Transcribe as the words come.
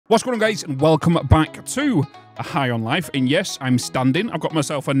What's going on, guys, and welcome back to High on Life. And yes, I'm standing. I've got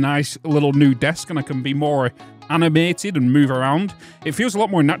myself a nice little new desk and I can be more animated and move around. It feels a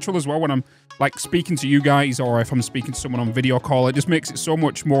lot more natural as well when I'm like speaking to you guys, or if I'm speaking to someone on video call. It just makes it so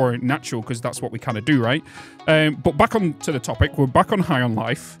much more natural because that's what we kind of do, right? But back on to the topic. We're back on High on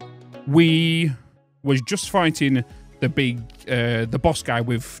Life. We was just fighting the big, the boss guy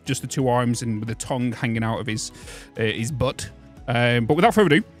with just the two arms and with the tongue hanging out of his butt. But without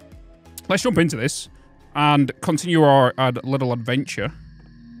further ado, let's jump into this and continue our little adventure.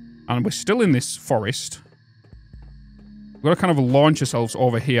 And we're still in this forest. We've got to kind of launch ourselves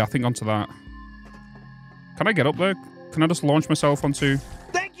over here, I think, onto that. Can I get up there? Can I just launch myself onto...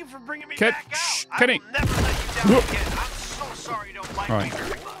 Thank you for bringing me back out. Shh, Kenny. I will never let you down again. I'm so sorry you don't like me very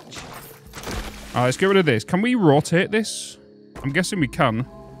much. Alright, let's get rid of this. Can we rotate this? I'm guessing we can.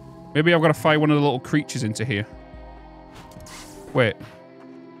 Maybe I've got to fire one of the little creatures into here. Wait.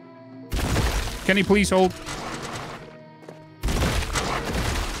 Can you please hold?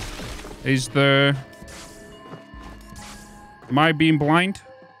 Is there... Am I being blind?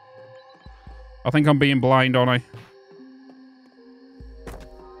 I think I'm being blind, aren't I?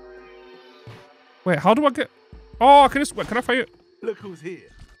 Wait, how do I get... Oh, I can just... Wait, can I fire it? Look who's here.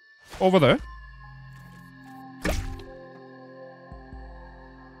 Over there?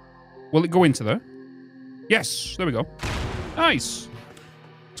 Will it go into there? Yes, there we go. Nice.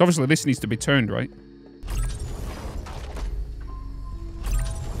 So obviously this needs to be turned, right?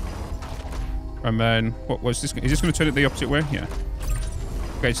 And then, what was this? Is this going to turn it the opposite way? Yeah.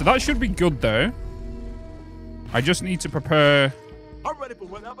 Okay, so that should be good there. I just need to prepare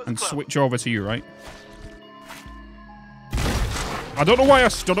and switch over to you, right? I don't know why I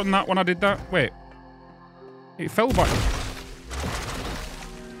stood on that when I did that. Wait. It fell back.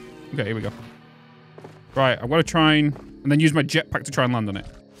 Okay, here we go. Right, I'm going to try and then use my jetpack to try and land on it.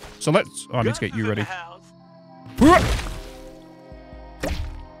 So let's... Oh, I need to get you ready.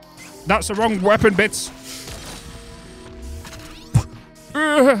 That's the wrong weapon, bits.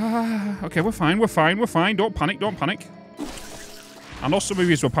 Okay, we're fine, we're fine, we're fine. Don't panic, don't panic. I know some of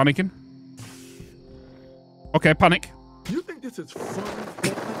you were panicking. Okay, panic. You think this is fun?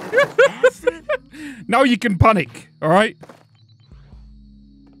 Now you can panic, all right?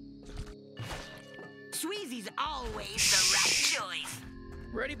 Sweezy's always the right choice.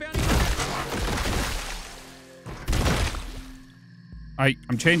 Ready, Bounty?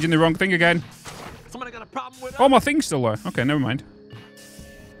 I'm changing the wrong thing again. Somebody got a problem with us? Oh, my thing's still there. Okay, never mind.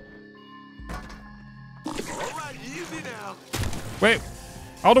 All right, easy now. Wait,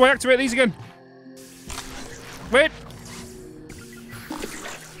 how do I activate these again? Wait.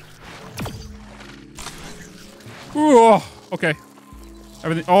 Ooh, okay.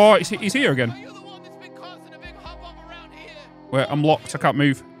 Everything. Oh, he's here again. Wait, I'm locked. I can't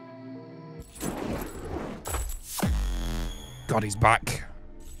move. God, he's back.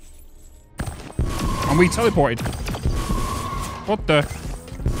 And we teleported. What the?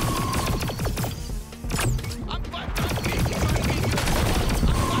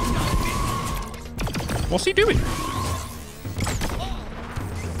 What's he doing?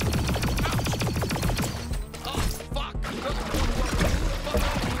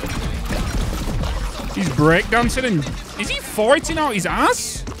 He's breakdancing and... Is he fighting out his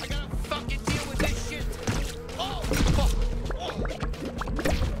ass?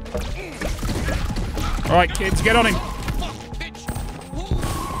 Alright, kids, get on him.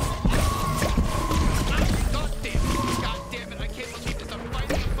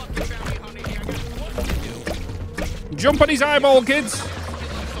 Jump on his eyeball, kids.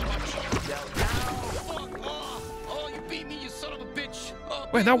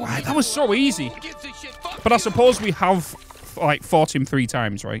 Wait, that was so easy. But I suppose we have, like, fought him 3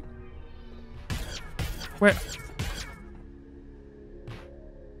 times, right? Wait.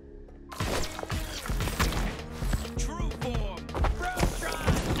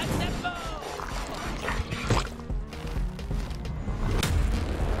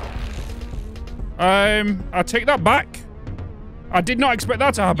 I take that back. I did not expect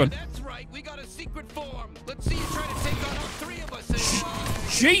that to happen. Yeah, that's right. We got a secret form. Let's see you try to take on all 3 of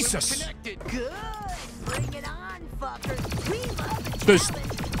us. Jesus. Good. Bring it on, fuckers. We love the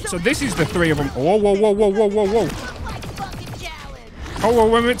challenge. So this is the 3 of them. Whoa, whoa, whoa, whoa, whoa, whoa, whoa. Like fucking challenge.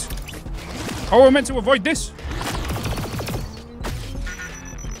 Oh, we're meant. Oh, we're meant to avoid this.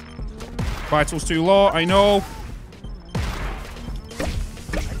 Vitals too low. I know.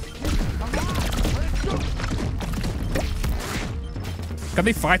 Can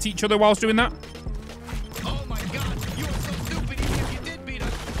they fight each other whilst doing that? Oh my god, you are so stupid. Even if you did beat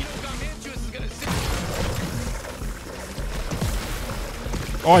us, you know Gargantuous is gonna sit.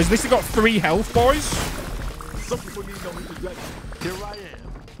 Oh, has this got 3 health, boys? Some people need no introduction. Here I am.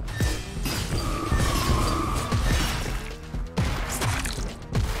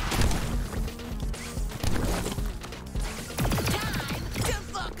 Time to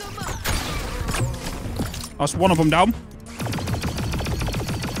fuck 'em up. That's one of them down.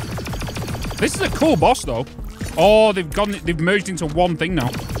 This is a cool boss, though. Oh, they've merged into one thing now.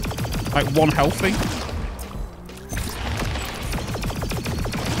 Like one health thing.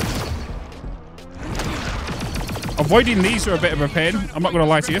 Avoiding these are a bit of a pain. I'm not going to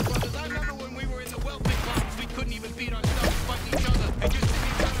lie to you. I remember when we were in the welding clubs, we couldn't even beat ourselves fighting each other. And just to be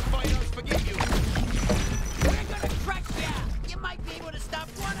trying to fight us, forgive you. We're gonna crush ya. You might be able to stop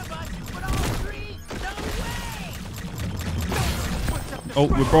one of us, but all 3, no way. Oh,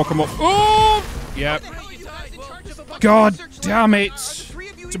 we broke them up. Oh! Yep. God damn it.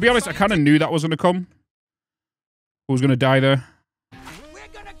 To be honest, I kind of knew that was going to come. Who was going to die there? We're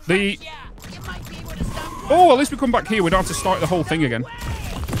gonna crush The... ya. You might be able to stop one Oh, at least we come back here. We don't have to start the whole thing again.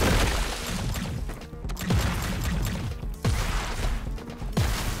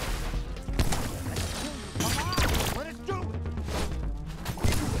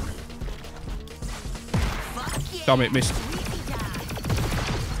 Damn it, missed.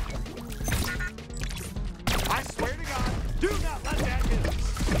 I swear to God, do not let that hit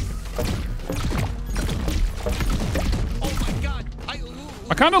us. Oh my God.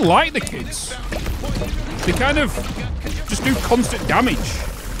 I kind of like the kids. They kind of just do constant damage,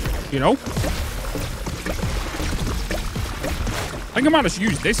 you know? I think I might just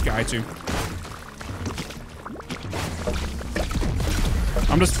use this guy too.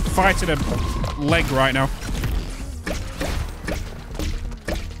 I'm just fighting a leg right now.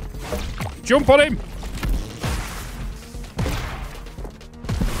 Jump on him!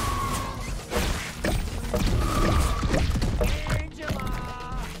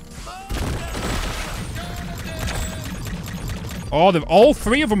 Oh, all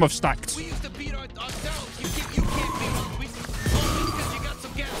 3 of them have stacked. We used to beat ourselves. You can't beat us. Because you got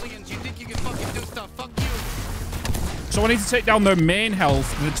some Gatlians. You think you can fucking do stuff. Fuck you. So I need to take down their main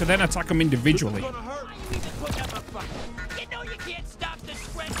health to then attack them individually. You know you can't stop the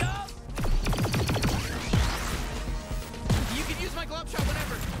spread of. You can use my glove shot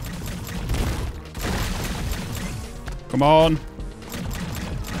whenever. Come on.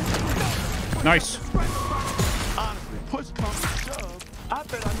 Nice. Honestly, push comes to shove. I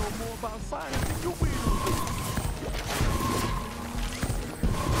bet I know more about science than you will.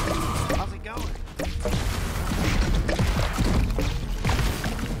 How's it going?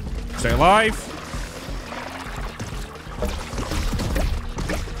 Stay alive.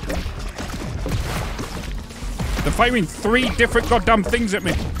 They're firing 3 different goddamn things at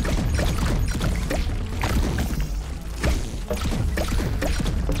me.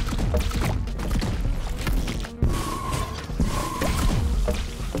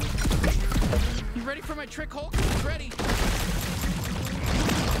 You ready for my trick, Hulk? It's ready.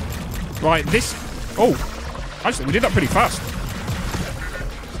 Right, this... Oh, actually, we did that pretty fast.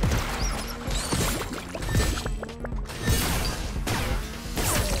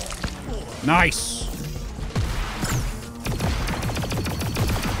 Nice.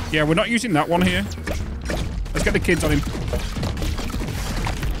 Yeah, we're not using that one here. Let's get the kids on him.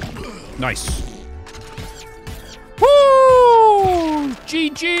 Nice. Woo!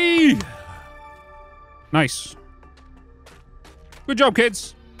 GG! Nice. Good job,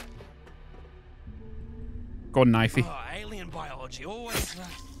 kids. Go on, Knifey. Oh, alien biology, always.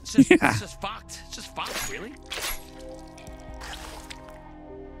 It's just fucked. It's just fucked, really.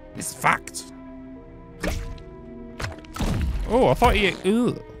 It's fact. Oh, I thought he...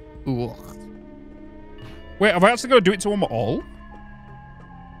 Ugh. Ugh. Wait, have I actually got to do it to them all?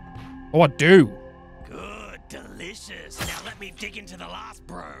 Oh, I do. Good, delicious. Now let me dig into the last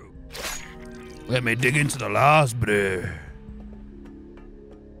bro. Let me dig into the last, bro.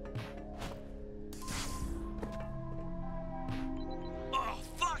 Oh,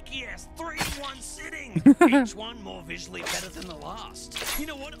 fuck yes. 3 in 1 sitting. Each one more visually better than the last. You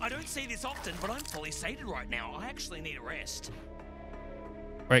know what? I don't see this often, but I'm fully sated right now. I actually need a rest.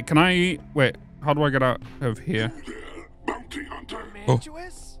 Wait, can I... Wait, how do I get out of here? There, bounty hunter.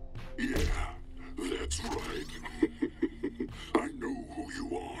 Mantuous? Yeah, that's right. I know who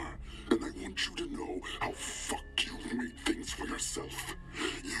you are, and I want you to know how fucked you've made things for yourself.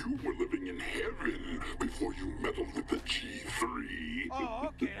 You were living in heaven before you meddled with the G3. Oh,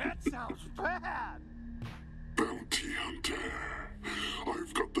 okay, that sounds bad. Bounty hunter,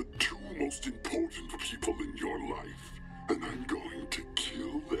 I've got the 2 most important people in your life, and I'm going to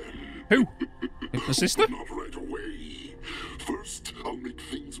kill them. Who? The sister? Not right away. First, I'll make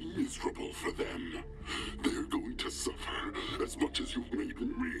things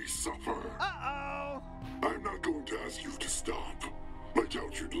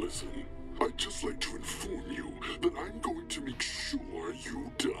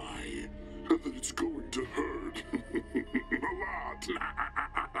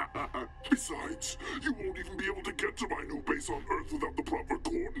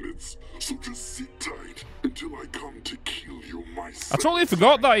totally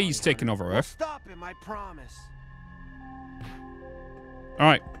forgot that he's taking over Earth. Stop him, I promise. All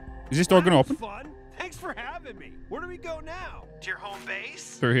right. Is this door going to open? Fun. Thanks for having me. Where do we go now? To your home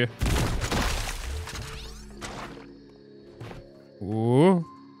base? Through here. Ooh.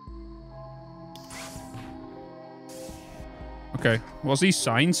 Okay. What's these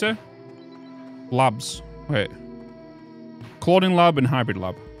signs say? Labs. Wait. Cloning lab and hybrid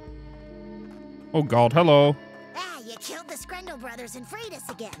lab. Oh god, hello. Ah, you killed the Screndel brothers and freed us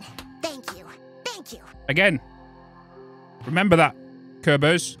again. Thank you. Thank you. Again. Remember that,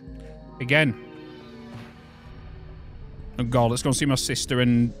 Kerbers. Again. Oh god, let's go and see my sister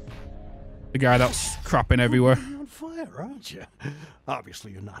and the guy that's crapping everywhere. You're on fire, aren't you?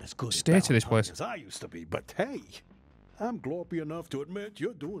 Obviously, you're not as good Stay at to this place. as I used to be, but hey, I'm gloppy enough to admit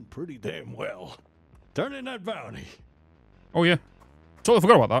you're doing pretty damn well. Turn in that bounty. Oh yeah. Totally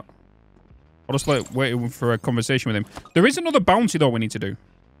forgot about that. I'll just like waiting for a conversation with him. There is another bounty though we need to do.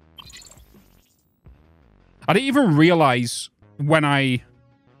 I didn't even realize when I...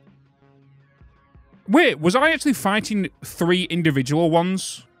 Wait, was I actually fighting 3 individual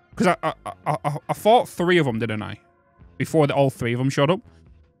ones? Because I fought 3 of them, didn't I? Before all 3 of them showed up.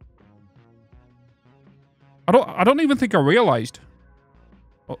 I don't even think I realized.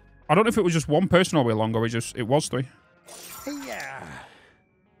 I don't know if it was just one person all the way along or it was 3. Yeah.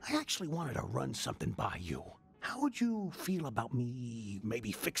 I actually wanted to run something by you. How would you feel about me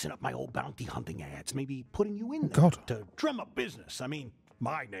maybe fixing up my old bounty hunting ads? Maybe putting you in there to drum up business? I mean,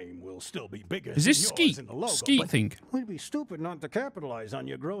 my name will still be bigger Is this than yours Skeet? in the logo, Skeet but thing? we'd be stupid not to capitalize on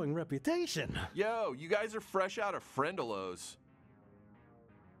your growing reputation. Yo, you guys are fresh out of Friendelos.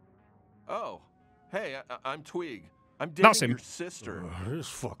 Oh, hey, I'm Tweeg. I'm That's dating him. your sister. This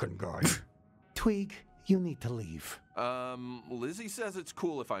fucking guy. Tweeg, you need to leave. Lizzie says it's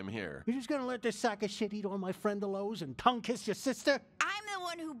cool if I'm here. You're just gonna let this sack of shit eat all my friendelos and tongue kiss your sister? I'm the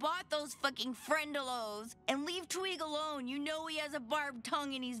one who bought those fucking friendelos. And leave Tweeg alone. You know he has a barbed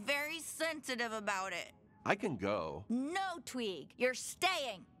tongue and he's very sensitive about it. I can go. No, Tweeg. You're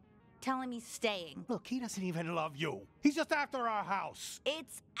staying. Tell him he's staying. Look, he doesn't even love you. He's just after our house.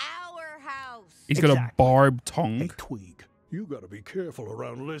 It's our house. He's got a barbed tongue. Hey, Tweeg, you gotta be careful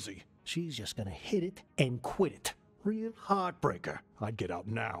around Lizzie. She's just gonna hit it and quit it. Real heartbreaker. I'd get out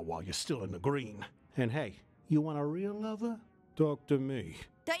now while you're still in the green. And hey, you want a real lover? Talk to me.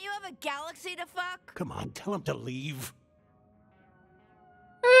 Don't you have a galaxy to fuck? Come on, tell him to leave.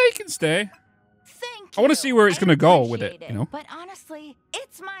 He can stay. Thank I want to see where it's going to go with appreciate it, you know? But honestly,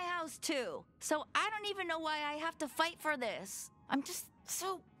 it's my house too. So I don't even know why I have to fight for this. I'm just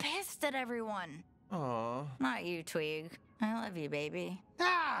so pissed at everyone. Aww. Not you, Tweeg. I love you, baby.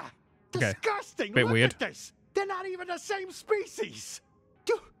 Ah! Okay. Disgusting! Bit Look weird. at this! They're not even the same species!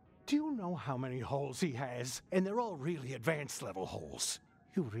 Do you know how many holes he has? And they're all really advanced level holes.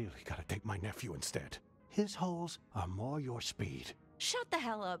 You really gotta take my nephew instead. His holes are more your speed. Shut the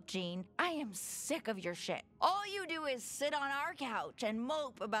hell up, Gene. I am sick of your shit. All you do is sit on our couch and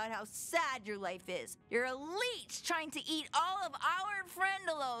mope about how sad your life is. You're a leech trying to eat all of our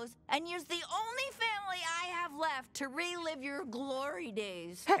friendelos and use the only family I have left to relive your glory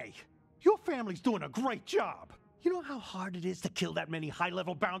days. Hey, your family's doing a great job. You know how hard it is to kill that many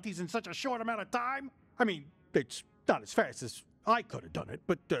high-level bounties in such a short amount of time? I mean, it's not as fast as I could have done it,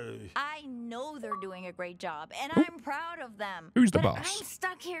 but, I know they're doing a great job, and I'm proud of them. Who's the but boss? I'm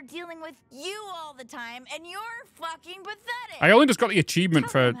stuck here dealing with you all the time, and you're fucking pathetic. I only just got the achievement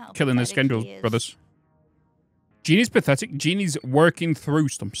Tell for him how killing the pathetic he Screndel is. brothers. Genie's pathetic. Genie's working through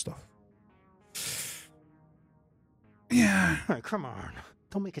some stuff. Yeah. Hey, come on.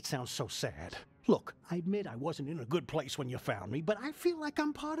 Don't make it sound so sad. Look, I admit I wasn't in a good place when you found me, but I feel like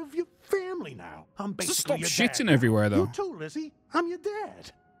I'm part of your family now. I'm Just basically stop your dad shitting now. everywhere, though. You too, Lizzie. I'm your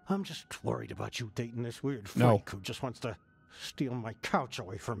dad. I'm just worried about you dating this weird No. freak who just wants to steal my couch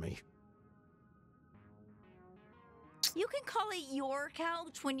away from me. You can call it your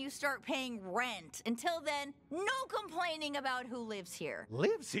couch when you start paying rent. Until then, no complaining about who lives here.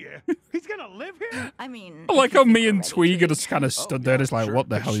 Lives here? He's gonna live here? I mean, I like if you how me think and we're ready, Tweeg are Tweeg. just kind of stood there, just like, what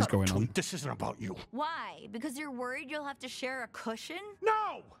the hell is Shut up, going on? Tweeg. This isn't about you. Why? Because you're worried you'll have to share a cushion?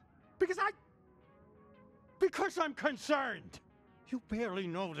 No! Because I'm concerned. You barely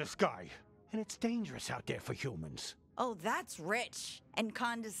know this guy. And it's dangerous out there for humans. Oh, that's rich and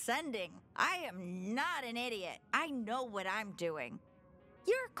condescending. I am not an idiot. I know what I'm doing.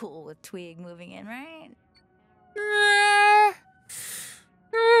 You're cool with Tweeg moving in, right?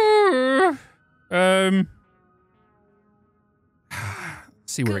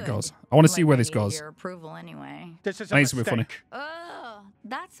 See where it Good. goes. I want to see Like where I this gave goes. Your approval anyway. This is I a need to be funny. mistake. Ugh,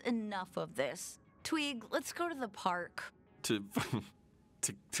 that's enough of this. Tweeg, let's go to the park. to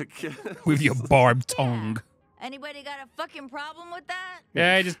kill. With your barbed tongue. Anybody got a fucking problem with that?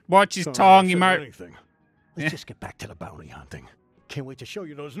 Yeah, just watch his Sorry, tongue. I He said might. anything. Let's just get back to the bounty hunting. Can't wait to show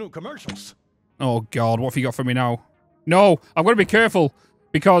you those new commercials. Oh God, what have you got for me now? No, I've got to be careful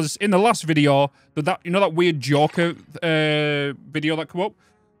because in the last video, that you know that weird Joker video that come up.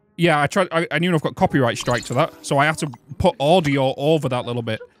 Yeah, I knew I've got copyright strikes for that, so I have to put audio over that little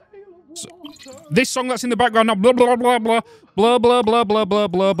bit. So, this song that's in the background now, blah blah blah blah blah blah blah blah blah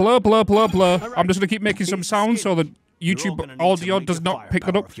blah blah blah blah blah. I'm just gonna keep making some sounds so that YouTube audio does not pick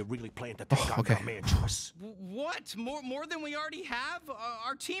it up. If you really plan to Oh, okay. What? More than we already have?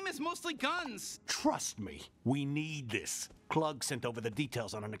 Our team is mostly guns. Trust me, we need this. Klug sent over the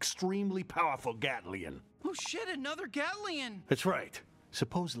details on an extremely powerful Gatlian. Oh shit, another Gatlian. That's right.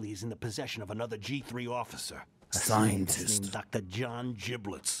 Supposedly he's in the possession of another G3 officer. A Scientist. named Dr. John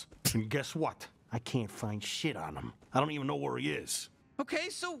Giblets. And guess what? I can't find shit on him. I don't even know where he is. Okay,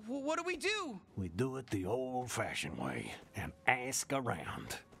 so what do we do? We do it the old-fashioned way and ask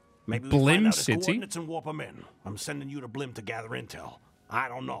around. Maybe we Blim find out his City? coordinates and warp him in. I'm sending you to Blim to gather intel. I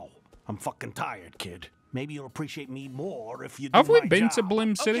don't know. I'm fucking tired, kid. Maybe you'll appreciate me more if you do Have we my been to job.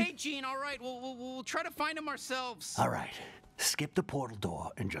 Blim City? Okay, Gene, all right. We'll try to find him ourselves. All right. Skip the portal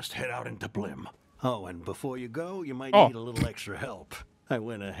door and just head out into Blim. Oh, and before you go, you might Oh. need a little extra help. I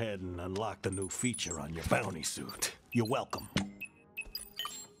went ahead and unlocked a new feature on your bounty suit. You're welcome.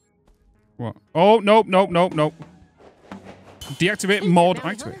 What? Oh, nope. Deactivate mode.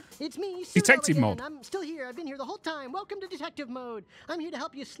 Activate. It's me, Detective again. mode. I'm still here. I've been here the whole time. Welcome to detective mode. I'm here to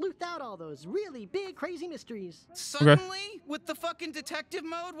help you sleuth out all those really big, crazy mysteries. Suddenly? With the fucking detective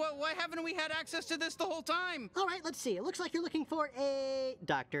mode? Why haven't we had access to this the whole time? All right, let's see. It looks like you're looking for a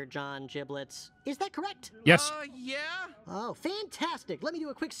Dr. John Giblets. Is that correct? Yes. Yeah? Oh, fantastic. Let me do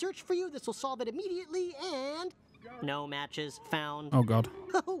a quick search for you. This will solve it immediately, and... No matches found. Oh God.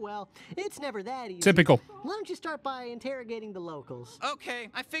 Oh, well, it's never that easy. Typical. Why don't you start by interrogating the locals? Okay,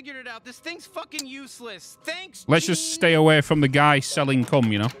 I figured it out. This thing's fucking useless. Thanks, Let's just stay away from the guy selling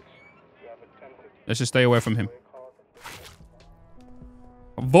cum, you know? Let's just stay away from him.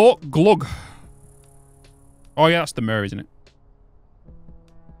 Vote Glug. Oh, yeah, that's the mirror, isn't it?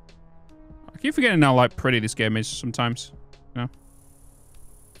 I keep forgetting how, like, pretty this game is sometimes. You know?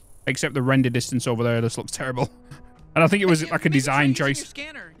 Except the render distance over there, this looks terrible. And I think it was like a design choice. Your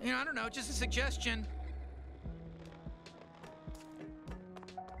scanner. You know, I don't know, just a suggestion.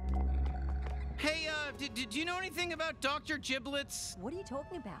 Hey, did you know anything about Dr. Giblets? What are you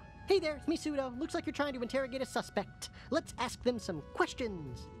talking about? Hey there, it's me, Pseudo. Looks like you're trying to interrogate a suspect. Let's ask them some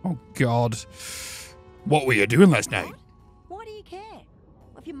questions. Oh, God. What were you doing last night? Why do you care?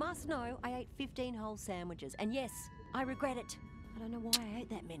 If you must know, I ate 15 whole sandwiches. And yes, I regret it. I don't know why I ate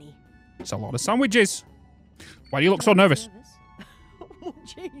that many. It's a lot of sandwiches. Why do you look so nervous? Oh,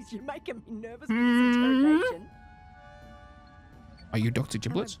 jeez, you're making me nervous with this interrogation. Are you Dr.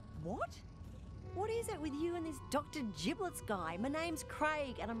 Giblets? What? What is it with you and this Dr. Giblets guy? My name's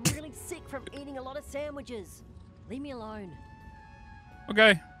Craig, and I'm really sick from eating a lot of sandwiches. Leave me alone.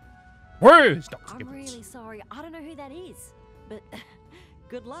 Okay. Where is Dr. I'm Giblets? really sorry. I don't know who that is. But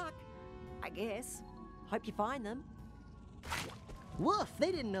good luck, I guess. Hope you find them. Woof,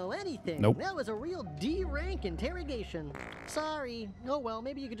 they didn't know anything. Nope. That was a real D-rank interrogation. Sorry. Oh well,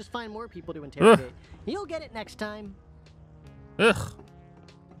 maybe you could just find more people to interrogate. You'll get it next time. Ugh.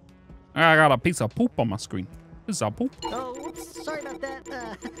 I got a piece of poop on my screen. This is a poop. Oh, whoops, sorry about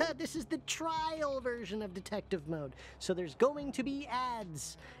that. This is the trial version of detective mode, so there's going to be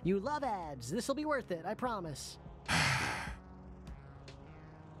ads. You love ads. This will be worth it, I promise.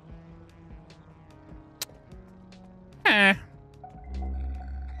 Eh.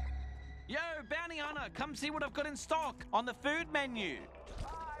 Yo, Bounty Hunter, come see what I've got in stock on the food menu.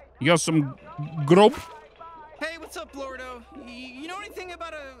 You got some grub? Hey, what's up, Lordo? You know anything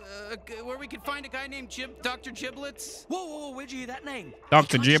about where we could find a guy named Dr. Giblets? Whoa, where'd you hear that name?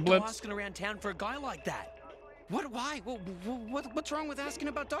 Dr. You can't just go Giblets? asking around town for a guy like that. Why? What's wrong with asking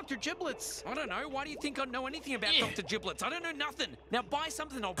about Dr. Giblets? I don't know. Why do you think I know anything about Dr. Giblets? I don't know nothing. Now buy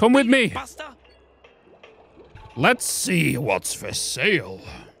something. I'll Come with beat it, me. Buster. Let's see what's for sale.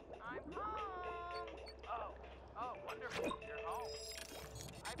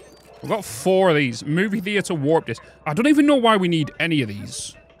 We've got 4 of these. Movie theater warp disc. I don't even know why we need any of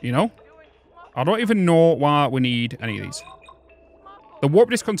these, you know? I don't even know why we need any of these. The warp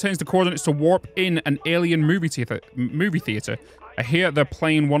disc contains the coordinates to warp in an alien movie theater. I hear they're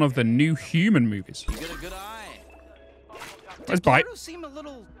playing one of the new Human movies. You got a good eye. Let's bite. Blorto seem a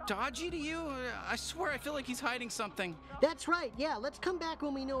little dodgy to you? I swear I feel like he's hiding something. That's right. Yeah, let's come back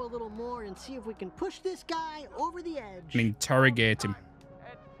when we know a little more and see if we can push this guy over the edge. And interrogate him.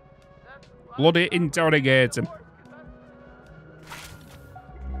 Bloody interrogate him.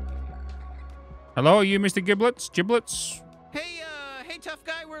 Hello, are you Mr. Giblets? Giblets? Hey, tough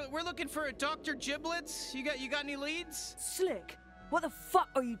guy. We're looking for a Dr. Giblets. You got any leads? Slick, what the fuck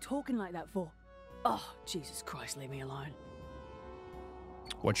are you talking like that for? Oh, Jesus Christ, leave me alone.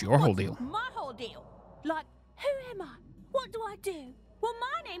 What's your whole deal? My whole deal? Like, who am I? What do I do? Well,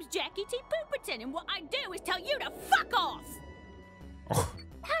 my name's Jackie T. Pooperton, and what I do is tell you to fuck off! Oh.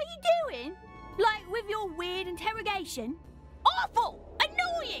 How you doing? Like, with your weird interrogation? Awful!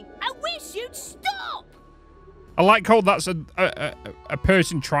 Annoying! I wish you'd stop! I like how that's a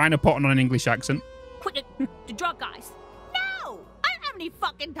person trying to put on an English accent. Quick, the drug guys. No! I don't have any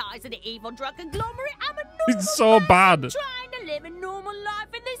fucking ties to the evil drug conglomerate. I'm a normal It's so bad. trying to live a normal life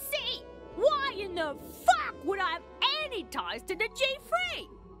in the city. Why in the fuck would I have any ties to the G3?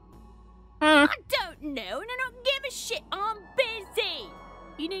 I don't know, and I don't give a shit. I'm busy.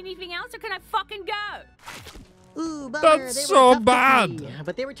 You need anything else, or can I fucking go? Ooh, bummer. That's they so were tough to bad. see,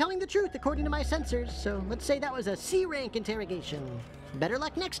 but they were telling the truth according to my sensors, so let's say that was a C-rank interrogation. Better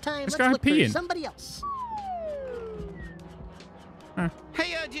luck next time. This Let's guy look for peeing. somebody else.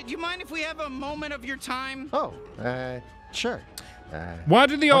 Hey, do you mind if we have a moment of your time? Oh, sure. Why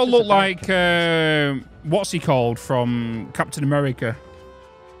do they all What's this look about? like, what's he called from Captain America?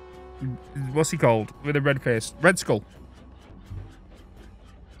 What's he called? With a red face. Red Skull.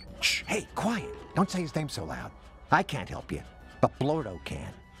 Shh, hey, quiet. Don't say his name so loud. I can't help you, but Blorto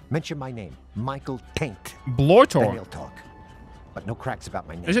can. Mention my name, Michael Taint. Blorto? Then he'll talk. But no cracks about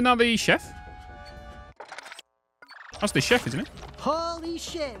my name. Isn't that the chef? That's the chef, isn't it? Holy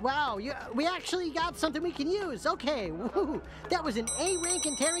shit. Wow, we actually got something we can use. Okay, woohoo. That was an A-rank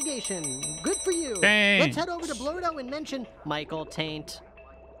interrogation. Good for you. Thanks. Let's head over to Blorto and mention Michael Taint.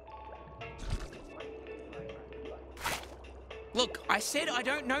 Look, I said I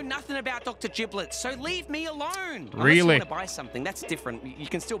don't know nothing about Dr. Giblets, so leave me alone. Unless you Really? want to buy something, that's different. You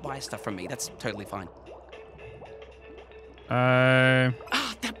can still buy stuff from me. That's totally fine.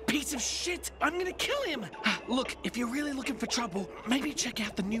 That piece of shit! I'm gonna kill him! Look, if you're really looking for trouble, maybe check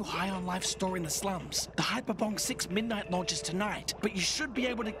out the new High on Life store in the slums. The Hyperbong 6 midnight launches tonight, but you should be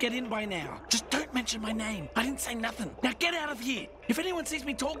able to get in by now. Just don't mention my name. I didn't say nothing. Now get out of here! If anyone sees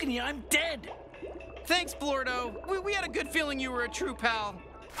me talking to you, I'm dead! Thanks, Blorto. We had a good feeling you were a true pal.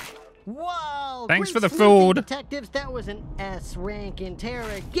 Whoa! Thanks great for the sleuthing, food. detectives. That was an S-rank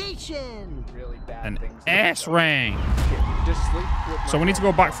interrogation. Really bad An things. S rank. Just sleep with So we need to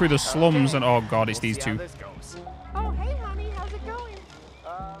go back through the slums and oh god, it's these see how two. this goes. Oh, hey, honey, how's it going?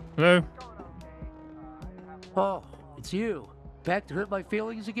 Hello? Oh, it's you. Back to hurt my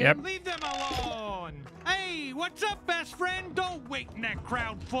feelings again? Yep. Leave them alone! Hey, what's up, best friend? Don't wait in that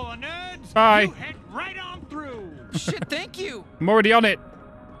crowd full of nerds. Bye. You head right on through. Shit, thank you. I'm already on it.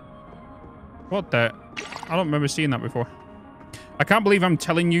 What the? I don't remember seeing that before. I can't believe I'm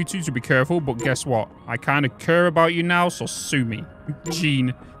telling you two to be careful, but guess what? I kind of care about you now, so sue me.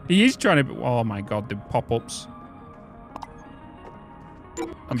 Gene. He is trying to... Oh my god, the pop-ups.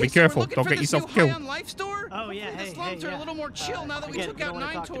 And be careful, don't get yourself killed. High on Life store? Oh, yeah, The slums are a little more chill now that we Again, took you out don't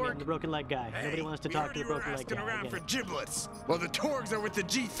want to Nine talk to me. I'm Torg. the broken leg guy. Nobody wants to talk to the broken leg asking guy. around I for get it. giblets. Well, the Torgs are with the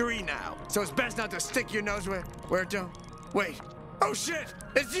G3 now, so it's best not to stick your nose where it don't. Wait. Oh shit!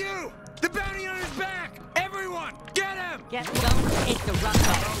 It's you! The bounty hunter's back! Everyone, get him! Get going. It's the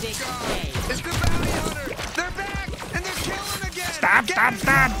rough of big day. It's the bounty hunter! They're back! And they're killing again! Stop, stop,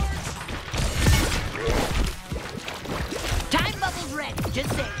 stop! Time bubble's ready. Just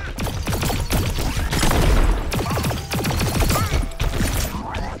say.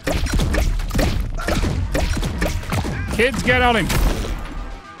 Kids, get on him.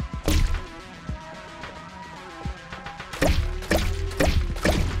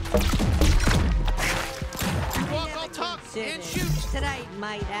 You walk, I'll talk, and shoot. Tonight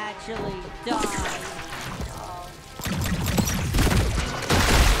might actually die.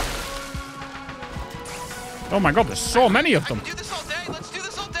 Oh my god, there's so many of them. Do this all day. Let's do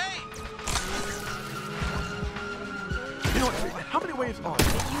this all day. You know what? How many waves are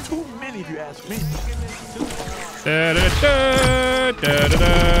there? Too many if you ask me. Da, da, da, da, da, da.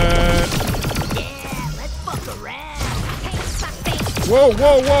 Let's fuck around. Whoa,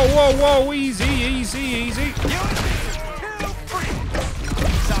 whoa, whoa, whoa, whoa. Easy, easy, easy.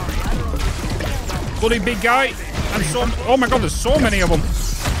 Bloody big guy. And so... Oh my god, there's so many of them.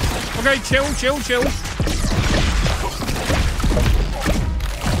 Okay, chill, chill, chill.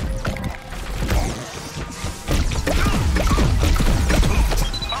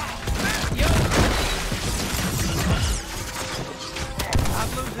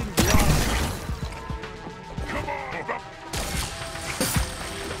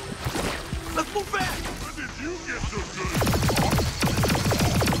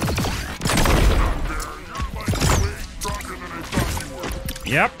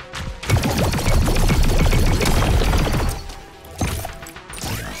 Yep.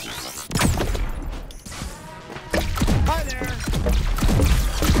 Hi there.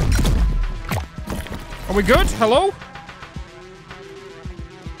 Are we good? Hello?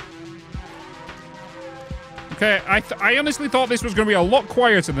 Okay, I honestly thought this was going to be a lot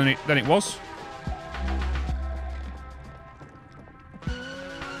quieter than it was.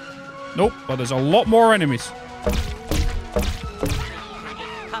 Nope, but there's a lot more enemies.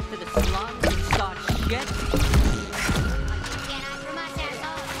 Come to the slums and start shit.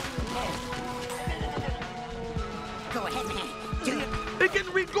 Go ahead, man. Do your... They can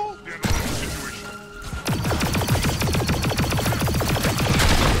regroup.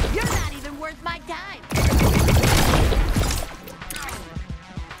 You're not even worth my time.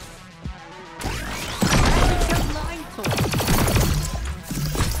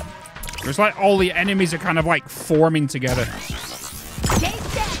 It's like all the enemies are kind of like forming together. Take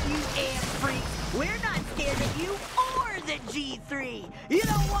that, you air freak. We're not scared of you or the G3. You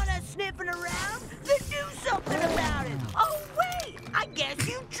don't want us sniffing around? Then do something about it. Oh, wait. I guess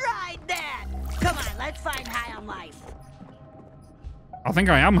you tried that. Come on, let's find High on Life. I think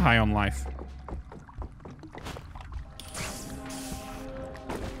I am high on life.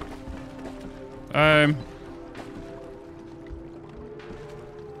 Am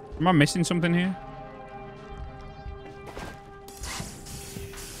I missing something here?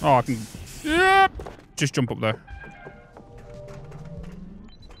 Oh, I can... Yep! Just jump up there.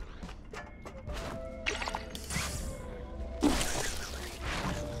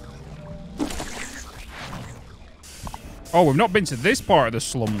 Oh, we've not been to this part of the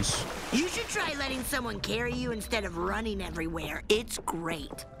slums. You should try letting someone carry you instead of running everywhere. It's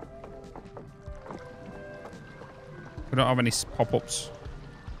great. We don't have any pop-ups.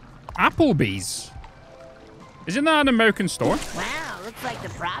 Applebee's. Isn't that an American store? Wow, looks like the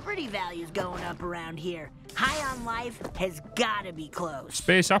property value's going up around here. High on Life has gotta be close.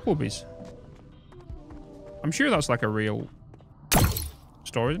 Space Applebee's. I'm sure that's like a real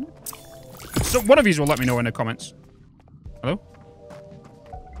store, isn't it? So one of you will let me know in the comments. Hello?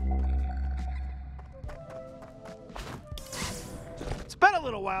 It's been a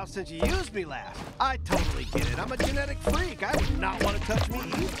little while since you used me last. I totally get it. I'm a genetic freak. I do not want to touch me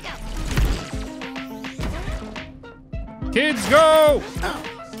either. Kids, go!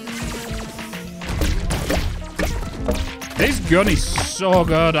 This gun is so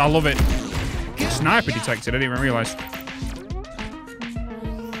good. I love it. Sniper detected. I didn't even realize.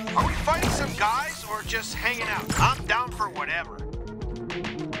 Are we fighting some guys or just hanging out? I'm down for whatever.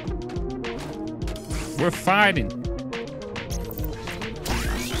 We're fighting.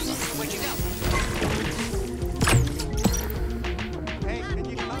 Where'd you go? Hey, can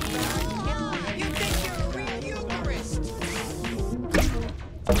you come back? You think you're a real Eucharist?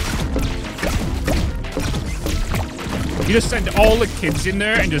 You just send all the kids in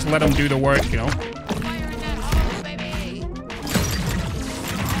there and just let them do the work, you know?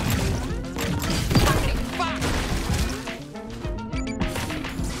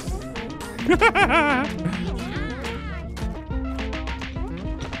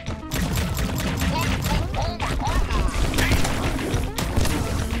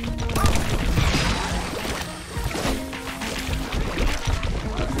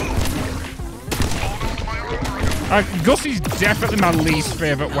 Gussie's definitely my least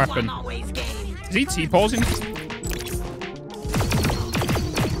favorite weapon. Is he T-posing?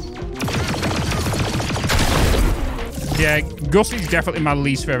 Yeah, Gussie's definitely my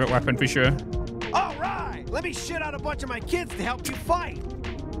least favorite weapon for sure. All right, let me shit out a bunch of my kids to help you fight.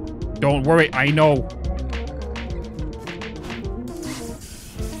 Don't worry, I know.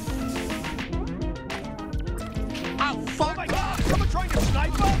 Oh my God! Someone trying to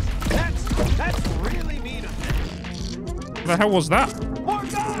snipe us? That's really mean of them. What the hell was that? More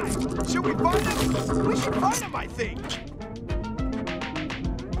guys! Should we find them? We should find them, I think.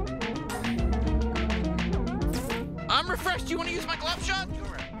 I'm refreshed. You want to use my glove shot?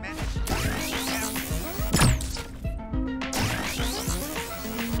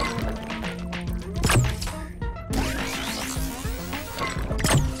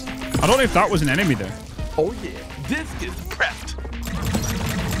 I don't know if that was an enemy there. Oh yeah, this is prepped.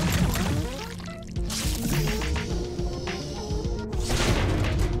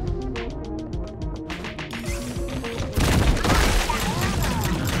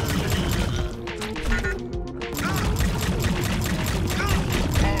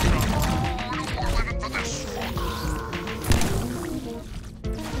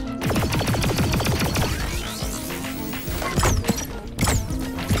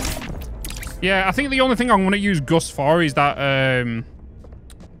 Yeah, I think the only thing I'm going to use Gus for is that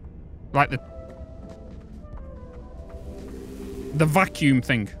Like the vacuum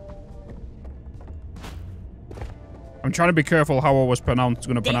thing. I'm trying to be careful how I was going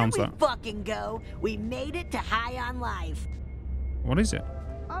to pronounce there that. we fucking go. We made it to High on Life. What is it?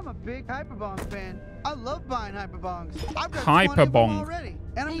 I'm a big Hyperbong fan. I love buying Hyperbongs. I've got Hyperbong. 20 of them already.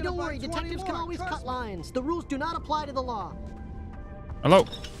 And I'm Hey, gonna don't buy worry. 20 Detectives can more, always trust cut me. lines. The rules do not apply to the law. Hello.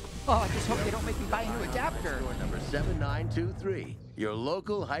 Oh, I just hope they don't make me buy a new adapter. Store number 7923, your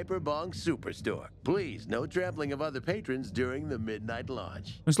local Hyperbong superstore. Please, no trampling of other patrons during the midnight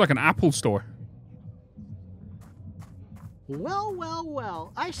launch. It's like an Apple store. Well, well,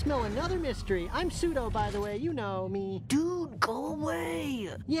 well. I smell another mystery. I'm Pseudo, by the way. You know me. Dude, go away.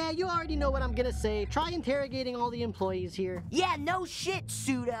 Yeah, you already know what I'm gonna say. Try interrogating all the employees here. Yeah, no shit,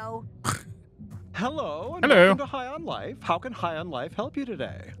 Pseudo. Hello, and Hello. welcome to High on Life. How can High on Life help you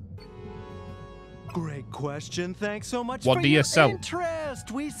today? Great question. Thanks so much What for do you your sell?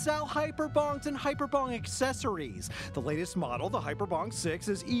 interest. We sell Hyperbongs and Hyperbong accessories. The latest model, the Hyperbong 6,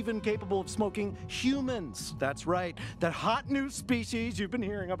 is even capable of smoking humans. That's right, that hot new species you've been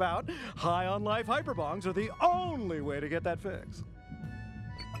hearing about. High on Life Hyperbongs are the only way to get that fix.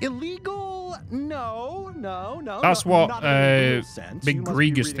 Illegal? No. That's no, what not in the real sense. Big You must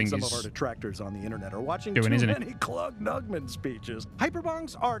be Grigus reading thing some is of our detractors on the internet are watching doing, too isn't it? many Clug Nugman speeches.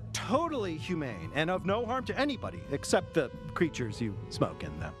 Hyperbongs are totally humane and of no harm to anybody except the creatures you smoke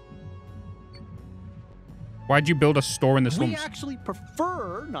in them. Why'd you build a store in the We slums? actually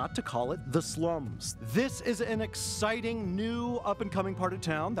prefer not to call it the slums. This is an exciting new up-and-coming part of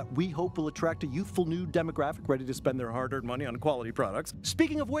town that we hope will attract a youthful new demographic ready to spend their hard-earned money on quality products.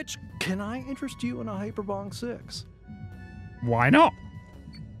 Speaking of which, can I interest you in a Hyperbong 6? Why not?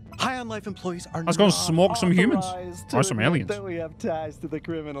 High on Life employees are I was gonna smoke some humans. authorized Or to some admit aliens. that we have ties to the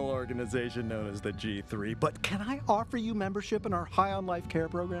criminal organization known as the G3, but can I offer you membership in our High on Life care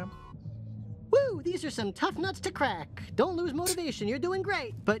program? Woo, these are some tough nuts to crack. Don't lose motivation. You're doing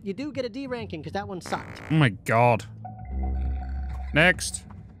great, but you do get a D ranking because that one sucked. Oh my god. Next.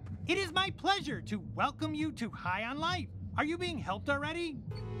 It is my pleasure to welcome you to High on Life. Are you being helped already?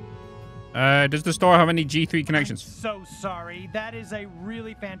 Does the store have any G3 connections? So sorry. That is a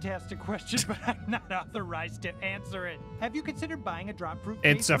really fantastic question, but I'm not authorized to answer it. Have you considered buying a drop-proof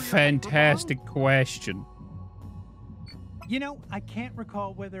It's case a for your Hyperbong? fantastic question. You know, I can't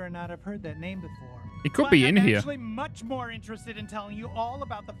recall whether or not I've heard that name before. It could But be in I'm here. actually much more interested in telling you all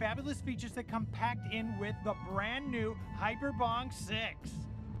about the fabulous features that come packed in with the brand new Hyperbong 6.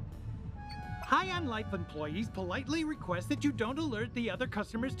 High on Life employees politely request that you don't alert the other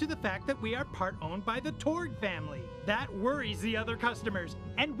customers to the fact that we are part owned by the Torg family. That worries the other customers,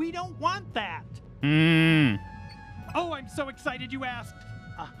 and we don't want that. Oh, I'm so excited you asked.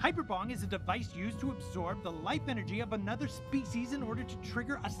 A Hyperbong is a device used to absorb the life energy of another species in order to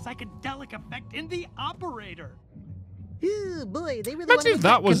trigger a psychedelic effect in the operator. Ooh, boy, they really Imagine want to if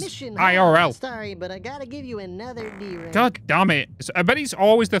that was commission. IRL. Sorry, but I gotta give you another D rank. God damn it. I bet he's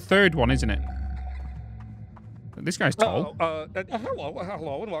always the third one, isn't it? This guy's tall.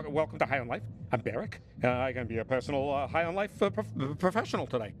 Hello, and welcome to High on Life. I'm Barrick. I'm going to be a personal High on Life professional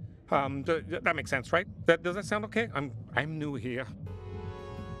today. That makes sense, right? Does that sound okay? I'm new here.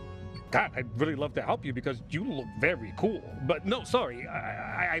 God, I'd really love to help you because you look very cool. But no, sorry,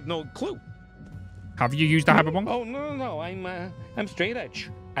 I have no clue. Have you used a Hyperbong? Oh no, I'm straight edge.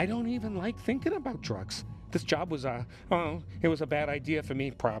 I don't even like thinking about drugs. This job was it was a bad idea for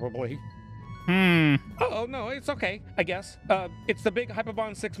me, probably. Oh, no, it's okay, I guess. It's the big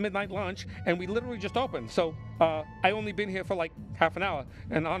Hyperbong 6 midnight launch, and we literally just opened, so I only been here for like half an hour.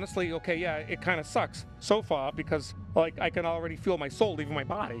 And honestly, okay, yeah, it kind of sucks so far because, like, I can already feel my soul leaving my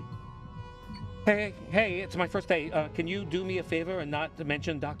body. Hey, it's my first day. Can you do me a favor and not to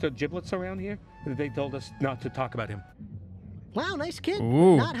mention Dr. Giblets around here? They told us not to talk about him. Wow, nice kid.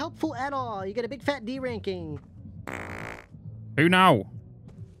 Ooh. Not helpful at all. You get a big fat D ranking. Who now?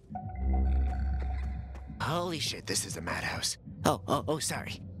 Holy shit, this is a madhouse. Oh,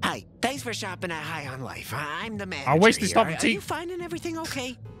 sorry. Hi, thanks for shopping at High on Life. I'm the manager I wish they here. stopped Are you finding everything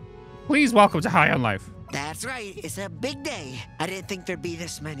okay? Please welcome to High on Life. That's right, it's a big day. I didn't think there'd be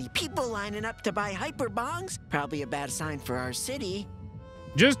this many people lining up to buy Hyperbongs. Probably a bad sign for our city.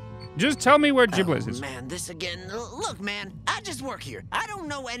 Just tell me where Giblets is. Man, this again. Look, man, I just work here. I don't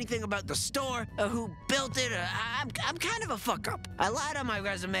know anything about the store or who built it. I'm kind of a fuck-up. I lied on my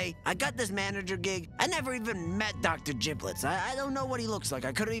resume. I got this manager gig. I never even met Dr. Giblets. I don't know what he looks like.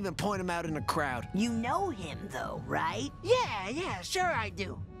 I couldn't even point him out in a crowd. You know him, though, right? Yeah, sure I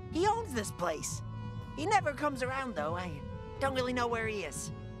do. He owns this place. He never comes around, though. I don't really know where he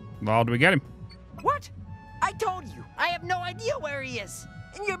is. How do we get him? What? I told you. I have no idea where he is.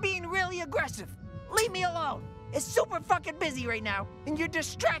 and you're being really aggressive. Leave me alone. It's super fucking busy right now, and you're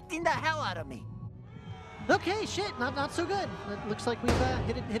distracting the hell out of me. Okay, shit, not so good. It looks like we've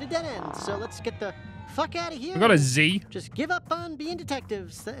hit a dead end. So let's get the fuck out of here. We got a Z. Just give up on being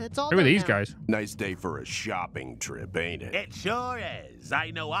detectives. It's all. Who are these guys? Nice day for a shopping trip, ain't it? It sure is.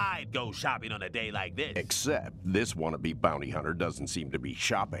 I know I'd go shopping on a day like this. Except this wannabe bounty hunter doesn't seem to be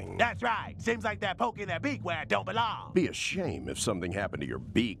shopping. That's right. Seems like they're poking their beak where it don't belong. Be a shame if something happened to your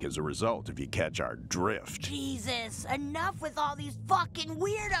beak as a result if you catch our drift. Jesus, enough with all these fucking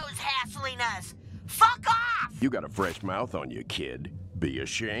weirdos hassling us. Fuck off! You got a fresh mouth on you, kid. Be a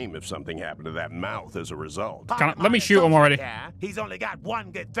shame if something happened to that mouth as a result. Let me shoot him already. Yeah, he's only got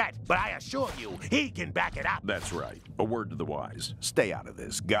one good threat, but I assure you, he can back it up. That's right. A word to the wise. Stay out of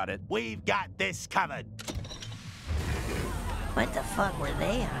this. Got it? We've got this covered. What the fuck were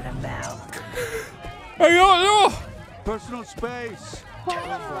they on about? Hey, yo! Personal space. We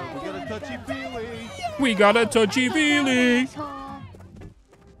got a touchy-feely. We got a touchy-feely.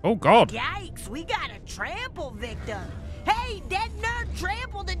 Oh, God. Yikes, we got a trample victim. Hey, dead nerd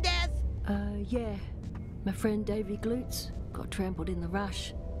trampled to death. Yeah. My friend Davy Glutes got trampled in the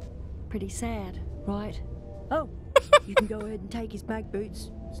rush. Pretty sad, right? Oh, you can go ahead and take his mag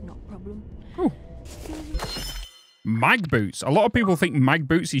boots. It's not a problem. Ooh. Mag boots. A lot of people think mag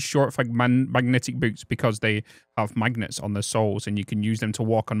boots is short for magnetic boots because they have magnets on their soles and you can use them to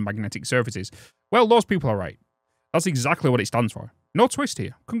walk on magnetic surfaces. Well, those people are right. That's exactly what it stands for. No twist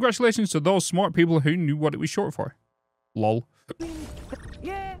here. Congratulations to those smart people who knew what it was short for. Lol.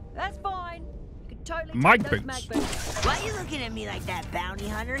 Yeah, that's fine. You can totally Mag take those boots. mag boots. Why are you looking at me like that, bounty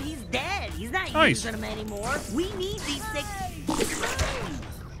hunter? He's dead. He's not Nice. using them anymore. We need these six.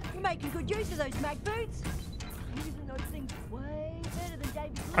 You're making good use of those mag boots. Using those things way better than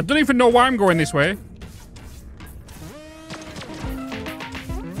Davy Glutes. I don't even know why I'm going this way.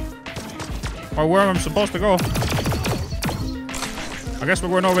 Or where I'm supposed to go. I guess we're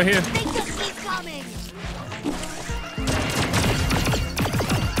going over here. They just keep coming.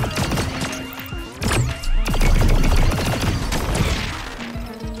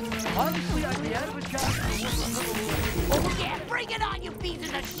 Honestly, I'd be out of a job. Oh yeah, bring it on, you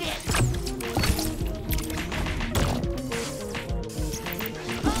pieces of shit.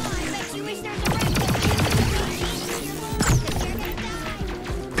 Oh, I bet you wish there was a red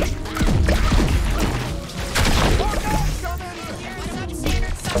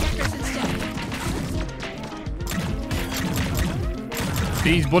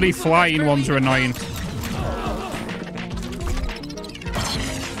These bloody flying ones are annoying.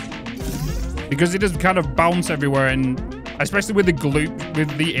 Because it does kind of bounce everywhere, and especially with the glue,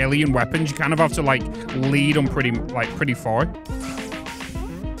 with the alien weapons, you kind of have to like lead them pretty far.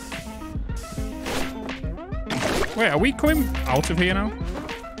 Wait, are we coming out of here now?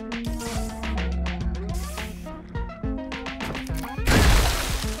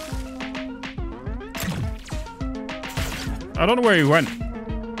 I don't know where he went.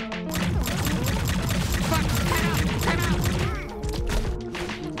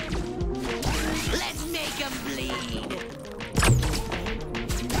 Let's make him bleed.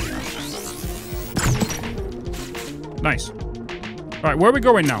 Nice. Right, where are we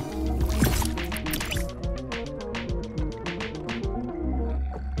going now?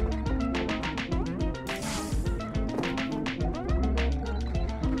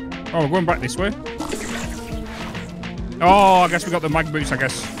 Oh, we're going back this way. Oh, I guess we got the mag boots, I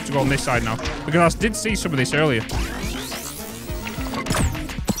guess, to go on this side now. Because I did see some of this earlier.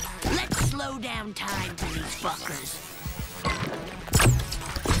 Let's slow down time for these fuckers.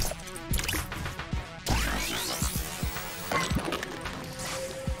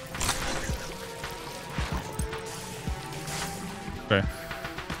 Okay.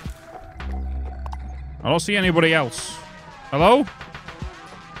 I don't see anybody else. Hello?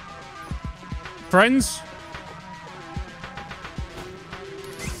 Friends?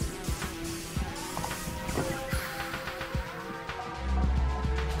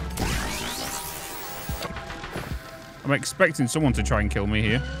 I'm expecting someone to try and kill me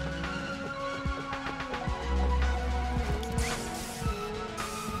here.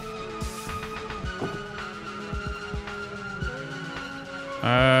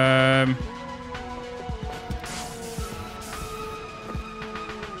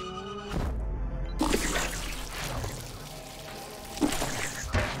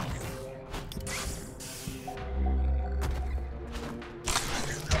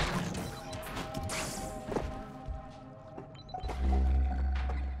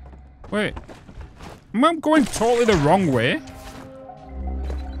 Wait. Am I going totally the wrong way?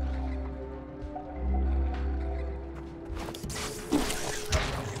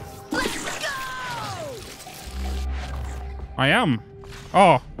 I am.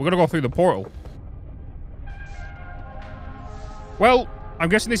 Oh, we're gonna go through the portal. Well, I'm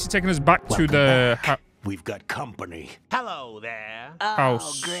guessing this is taking us back to the... We've got company. Hello there. Oh,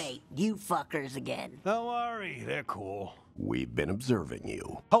 House. great. You fuckers again. Don't worry, they're cool. We've been observing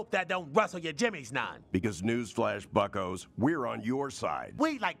you. Hope that don't rustle your jimmies none. Because newsflash, buckos, we're on your side.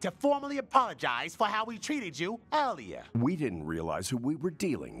 We'd like to formally apologize for how we treated you earlier. We didn't realize who we were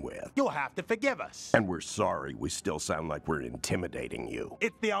dealing with. You'll have to forgive us. And we're sorry we still sound like we're intimidating you.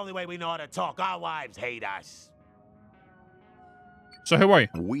 It's the only way we know how to talk. Our wives hate us. So who are you?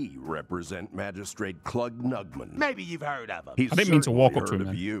 We represent Magistrate Clug Nugman. Maybe you've heard of him. He's I didn't mean to walk up to certainly him heard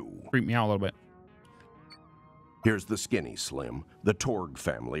then. of you. Freaked me out a little bit. Here's the skinny Slim, the Torg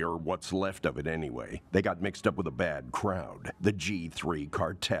family, or what's left of it anyway. They got mixed up with a bad crowd, the G3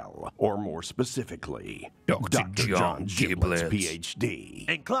 cartel, or more specifically, Dr. John Giblets, PhD.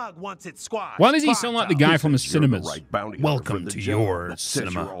 And Clug wants it squashed. Why does he sound like the guy from the Says you're cinemas? right bounty hunter Welcome for the to general. your Says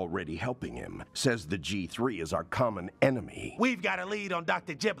cinema. you're already helping him. Says the G3 is our common enemy. We've got a lead on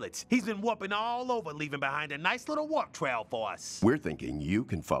Dr. Giblets. He's been warping all over, leaving behind a nice little warp trail for us. We're thinking you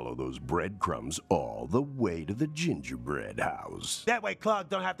can follow those breadcrumbs all the way to the gingerbread house. That way Clug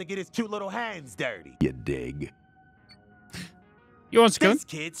don't have to get his cute little hands dirty. You dig? You want to go? This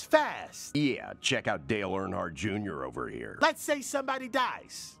kid's fast. Yeah, check out Dale Earnhardt Jr. over here. Let's say somebody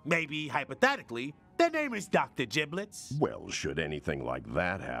dies. Maybe, hypothetically, their name is Dr. Giblets. Well, should anything like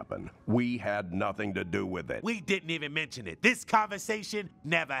that happen, we had nothing to do with it. We didn't even mention it. This conversation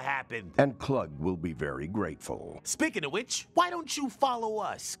never happened. And Clug will be very grateful. Speaking of which, why don't you follow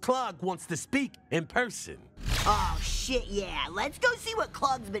us? Clug wants to speak in person. Oh, shit, yeah. Let's go see what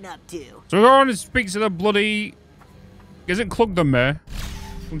Clug's been up to. So we go on and speak to the bloody... Isn't Clug the mayor?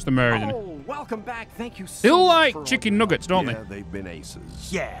 Who's the mayor, isn't it? Oh, welcome back. Thank you so They all much like for chicken nuggets, don't Yeah, they've been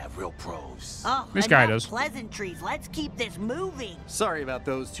aces. Yeah, real pros. Oh, This guy enough does. pleasantries. Let's keep this moving. Sorry about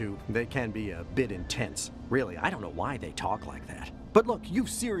those two. They can be a bit intense. Really, I don't know why they talk like that. But look, you've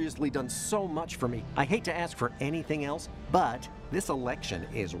seriously done so much for me. I hate to ask for anything else, but this election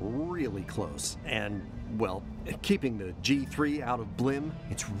is really close. And, well, keeping the G3 out of Blim,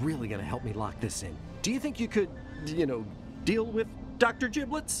 it's really gonna help me lock this in. Do you think you could, you know, deal with Dr.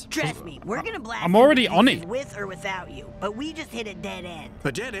 Giblets? Trust me, we're gonna blast I'm already into on pieces it. with or without you, but we just hit a dead end.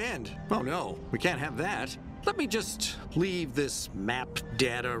 A dead end? Oh no, we can't have that. Let me just leave this map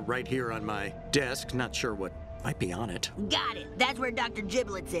data right here on my desk. Not sure what might be on it. Got it. That's where Dr.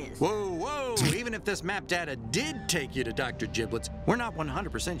 Giblets is. Whoa, whoa! Even if this map data did take you to Dr. Giblets, we're not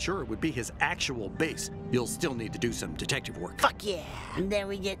 100% sure it would be his actual base. You'll still need to do some detective work. Fuck yeah. And then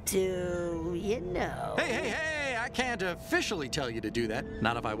we get to, you know. Hey! I can't officially tell you to do that.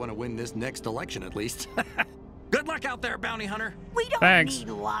 Not if I want to win this next election, at least. Good luck out there, bounty hunter. We don't Thanks. need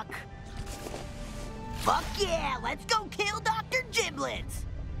luck. Fuck yeah, let's go kill Dr. Giblets.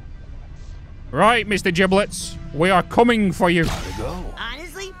 Right, Mr. Giblets. We are coming for you. Gotta go.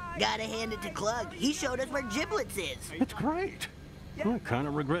 Honestly, gotta hand it to Clug. He showed us where Giblets is. It's great. I kind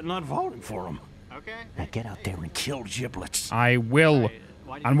of regret not voting for him. Okay. Now get out there and kill Giblets. I will.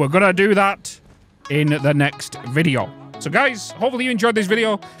 And we're going to do that in the next video. So, guys, hopefully you enjoyed this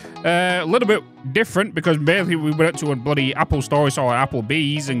video. A little bit different because basically we went to a bloody Apple store, saw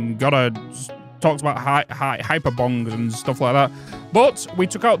Applebee's, and talked about hyperbongs and stuff like that. But we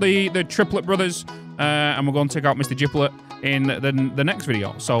took out the Triplet brothers, and we're going to take out Mr. Giblet in the next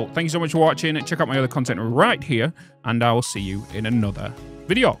video. So thank you so much for watching. Check out my other content right here, and I will see you in another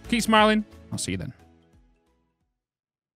video. Keep smiling. I'll see you then.